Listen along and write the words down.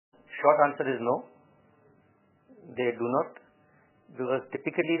short answer is no. They do not. Because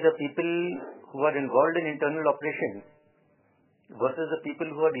typically the people who are involved in internal operations versus the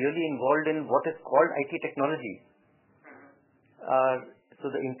people who are really involved in what is called IT technology. So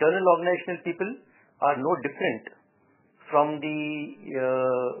the internal organizational people are no different from the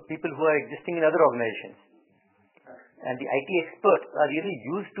people who are existing in other organizations. And the IT experts are really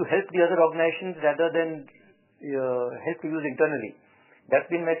used to help the other organizations rather than help to use internally. That's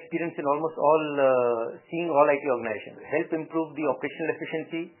been my experience in almost all, seeing all IT organizations. Help improve the operational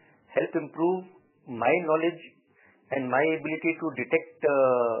efficiency, help improve my knowledge and my ability to detect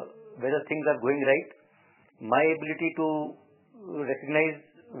whether things are going right, my ability to recognize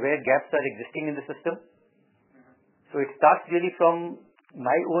where gaps are existing in the system. So it starts really from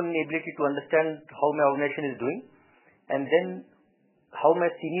my own ability to understand how my organization is doing, and then how my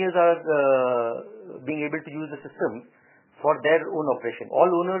seniors are being able to use the system for their own operation. All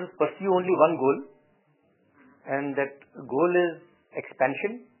owners pursue only one goal, and that goal is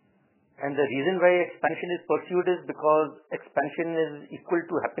expansion. And the reason why expansion is pursued is because expansion is equal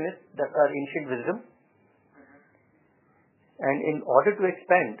to happiness. That's our ancient wisdom. And in order to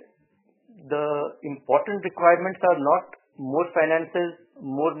expand, the important requirements are not more finances,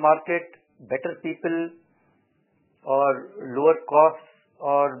 more market, better people, or lower costs,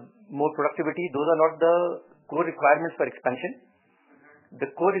 or more productivity. Those are not the core requirements for expansion. The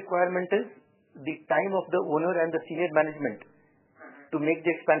core requirement is the time of the owner and the senior management to make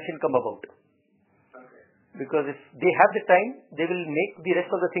the expansion come about. Because if they have the time, they will make the rest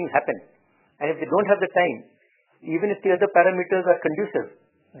of the things happen. And if they don't have the time, even if the other parameters are conducive,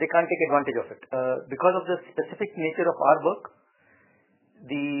 they can't take advantage of it. Because of the specific nature of our work,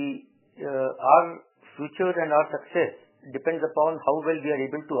 our future and our success depends upon how well we are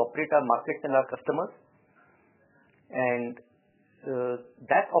able to operate our markets and our customers. And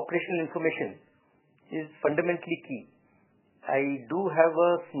that operational information is fundamentally key. I do have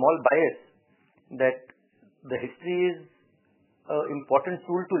a small bias that the history is an important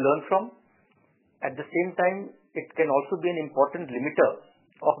tool to learn from. At the same time, it can also be an important limiter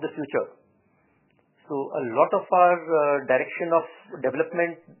of the future. So a lot of our direction of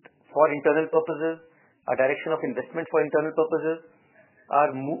development for internal purposes, our direction of investment for internal purposes are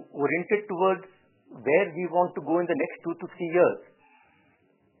oriented towards where we want to go in the next 2 to 3 years.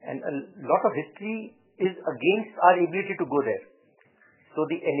 And a lot of history is against our ability to go there. So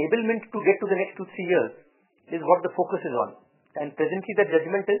the enablement to get to the next 2-3 years is what the focus is on. And presently the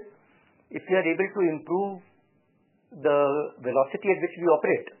judgment is, if we are able to improve the velocity at which we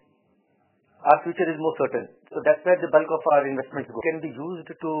operate, our future is more certain. So that's where the bulk of our investments go. Can be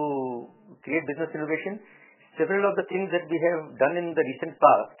used to create business innovation. Several of the things that we have done in the recent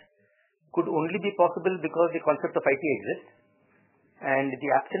past could only be possible because the concept of IT exists. And the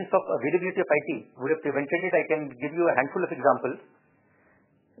absence of availability of IT would have prevented it. I can give you a handful of examples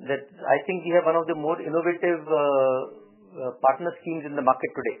that I think we have one of the more innovative partner schemes in the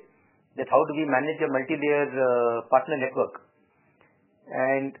market today. That how do we manage a multi-layer partner network?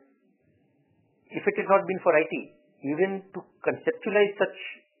 And if it had not been for IT, even to conceptualize such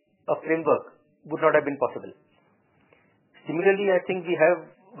a framework would not have been possible. Similarly, I think we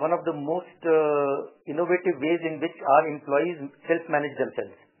have one of the most innovative ways in which our employees self-manage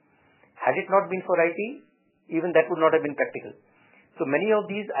themselves. Had it not been for IT, even that would not have been practical. So many of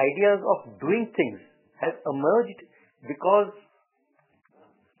these ideas of doing things have emerged because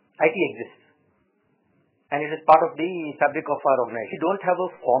IT exists. And it is part of the fabric of our organization. We don't have a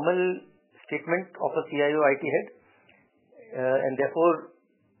formal statement of a CIO IT head. And therefore,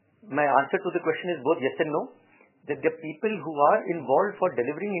 my answer to the question is both yes and no. That the people who are involved for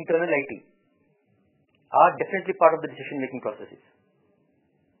delivering internal IT are definitely part of the decision-making processes.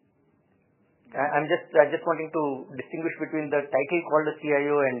 I'm just wanting to distinguish between the title called a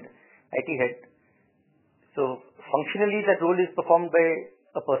CIO and IT head. So functionally, that role is performed by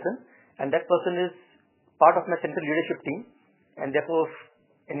a person, and that person is part of my central leadership team, and therefore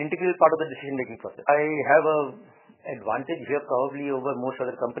an integral part of the decision-making process. I have an advantage here probably over most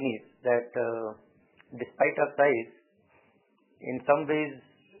other companies that despite our size, in some ways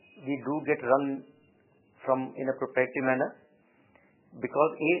we do get run in a proprietary manner,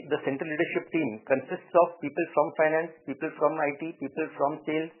 because the central leadership team consists of people from finance, people from IT, people from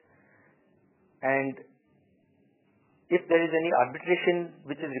sales, and if there is any arbitration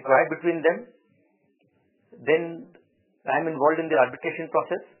which is required between them, then I am involved in the arbitration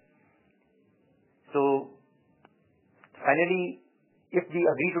process. So finally, if we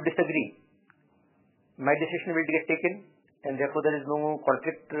agree to disagree, my decision will get taken, and therefore there is no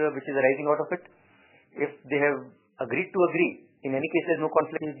conflict which is arising out of it. If they have agreed to agree, In any case, there's no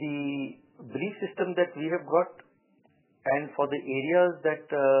conflict. Is the belief system that we have got, and for the areas that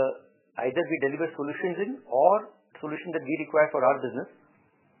either we deliver solutions in or solutions that we require for our business.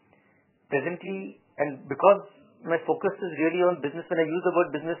 Presently, and because my focus is really on business, when I use the word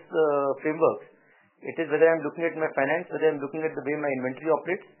business frameworks, it is whether I'm looking at my finance, whether I'm looking at the way my inventory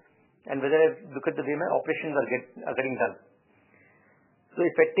operates, and whether I look at the way my operations are getting done. So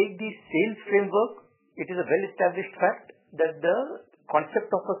if I take the sales framework, it is a well-established fact that the concept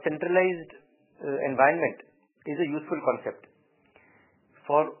of a centralized environment is a useful concept.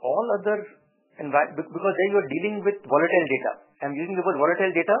 For all other environments, because there you are dealing with volatile data. I'm using the word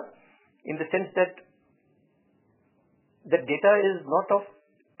volatile data in the sense that the data is not of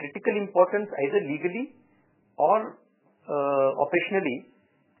critical importance either legally or operationally,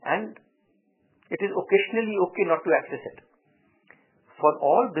 and it is occasionally okay not to access it. For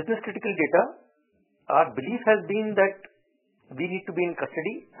all business critical data, our belief has been that we need to be in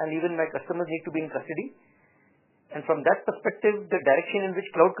custody, and even my customers need to be in custody. And from that perspective, the direction in which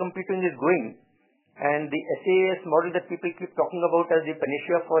cloud computing is going and the SaaS model that people keep talking about as the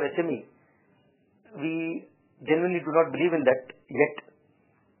panacea for SME, we genuinely do not believe in that yet.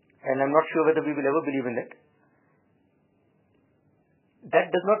 And I'm not sure whether we will ever believe in it. That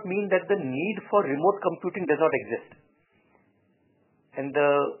does not mean that the need for remote computing does not exist. And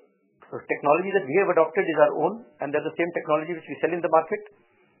the technology that we have adopted is our own, and that's the same technology which we sell in the market,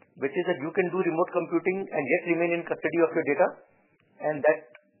 which is that you can do remote computing and yet remain in custody of your data. And that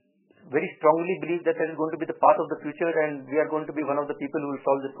very strongly believe that is going to be the path of the future, and we are going to be one of the people who will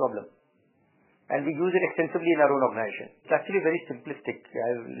solve this problem. And we use it extensively in our own organization. It's actually very simplistic.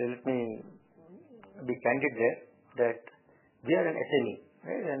 Let me be candid there, that we are an SME,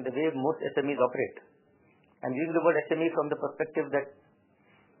 right? And the way most SMEs operate. I'm using the word SME from the perspective that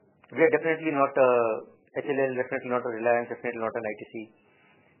we are definitely not a HLL, definitely not a Reliance, definitely not an ITC.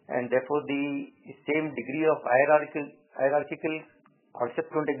 And therefore, the same degree of hierarchical concepts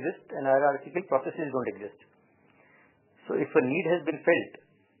don't exist, and hierarchical processes don't exist. So if a need has been felt,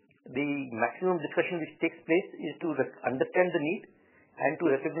 the maximum discussion which takes place is to understand the need and to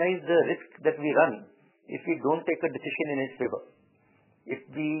recognize the risk that we run if we don't take a decision in its favor. If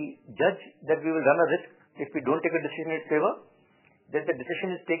we judge that we will run a risk if we don't take a decision in its favor, then the decision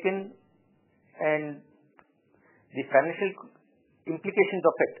is taken and the financial implications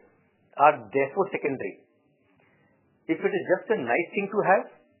of it are therefore secondary. If it is just a nice thing to have,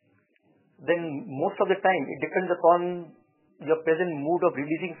 then most of the time it depends upon your present mood of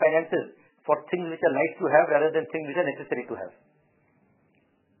releasing finances for things which are nice to have rather than things which are necessary to have.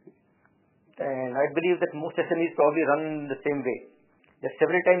 And I believe that most SMEs probably run the same way. There's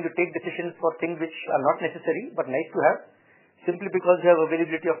several times you take decisions for things which are not necessary but nice to have, simply because you have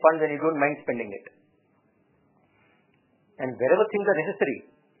availability of funds and you don't mind spending it. And wherever things are necessary,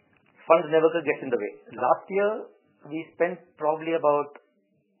 funds never get in the way. Last year, we spent probably about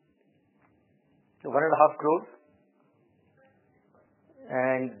 1.5 crores.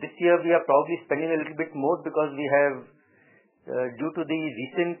 And this year, we are probably spending a little bit more because we have, due to the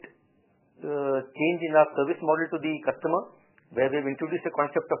recent change in our service model to the customer, where we've introduced the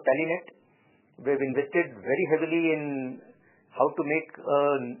concept of TallyNet, we've invested very heavily in how to make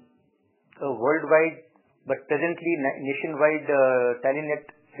a worldwide but presently nationwide TallyNet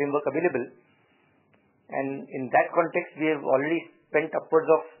framework available. And in that context, we have already spent upwards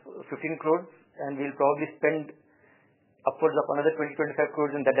of 15 crores, and we'll probably spend upwards of another 20-25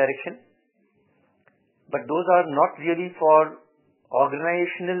 crores in that direction. But those are not really for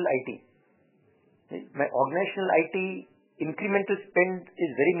organizational IT. My organizational IT incremental spend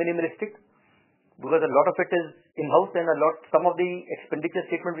is very minimalistic, because a lot of it is in-house, and some of the expenditure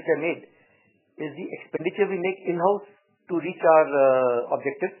statement which I made is the expenditure we make in-house to reach our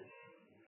objectives.